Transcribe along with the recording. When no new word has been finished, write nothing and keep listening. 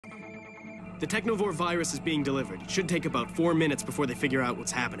The Technovore virus is being delivered. It should take about 4 minutes before they figure out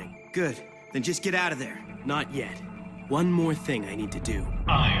what's happening. Good. Then just get out of there. Not yet. One more thing I need to do.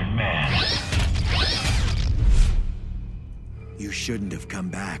 Ironman. You shouldn't have come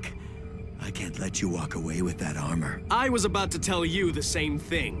back. I can't let you walk away with that armor. I was about to tell you the same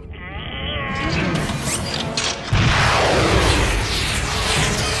thing.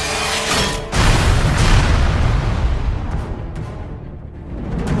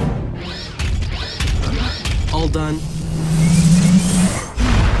 All done.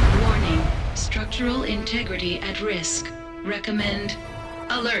 Warning. Structural integrity at risk. Recommend.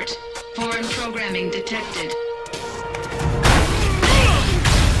 Alert. Foreign programming detected.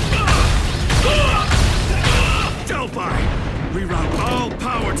 Delphi! Reroute all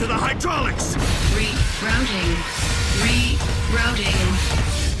power to the hydraulics! Rerouting.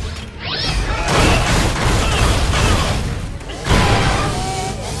 Rerouting.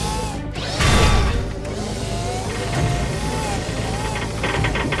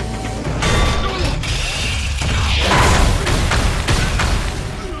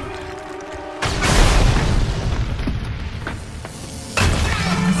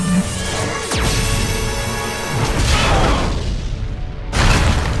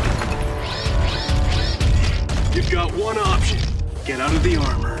 You've got one option. Get out of the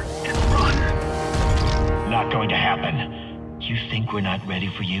armor and run. Not going to happen. You think we're not ready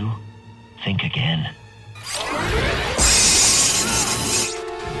for you? Think again.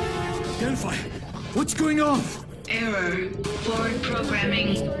 Delphi! What's going on? Error. Foreign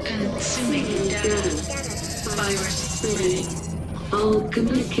programming consuming data. Virus spreading. All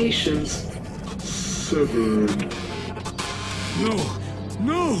communications Severed. No!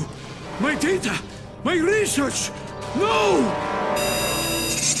 No! My data! My research! No!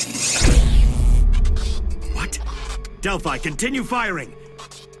 What? Delphi, continue firing!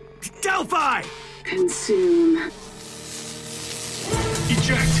 Delphi! consume.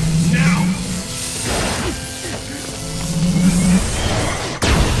 Eject, now!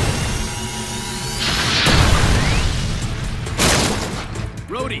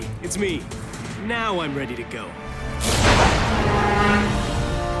 Rhodey, it's me. Now I'm ready to go.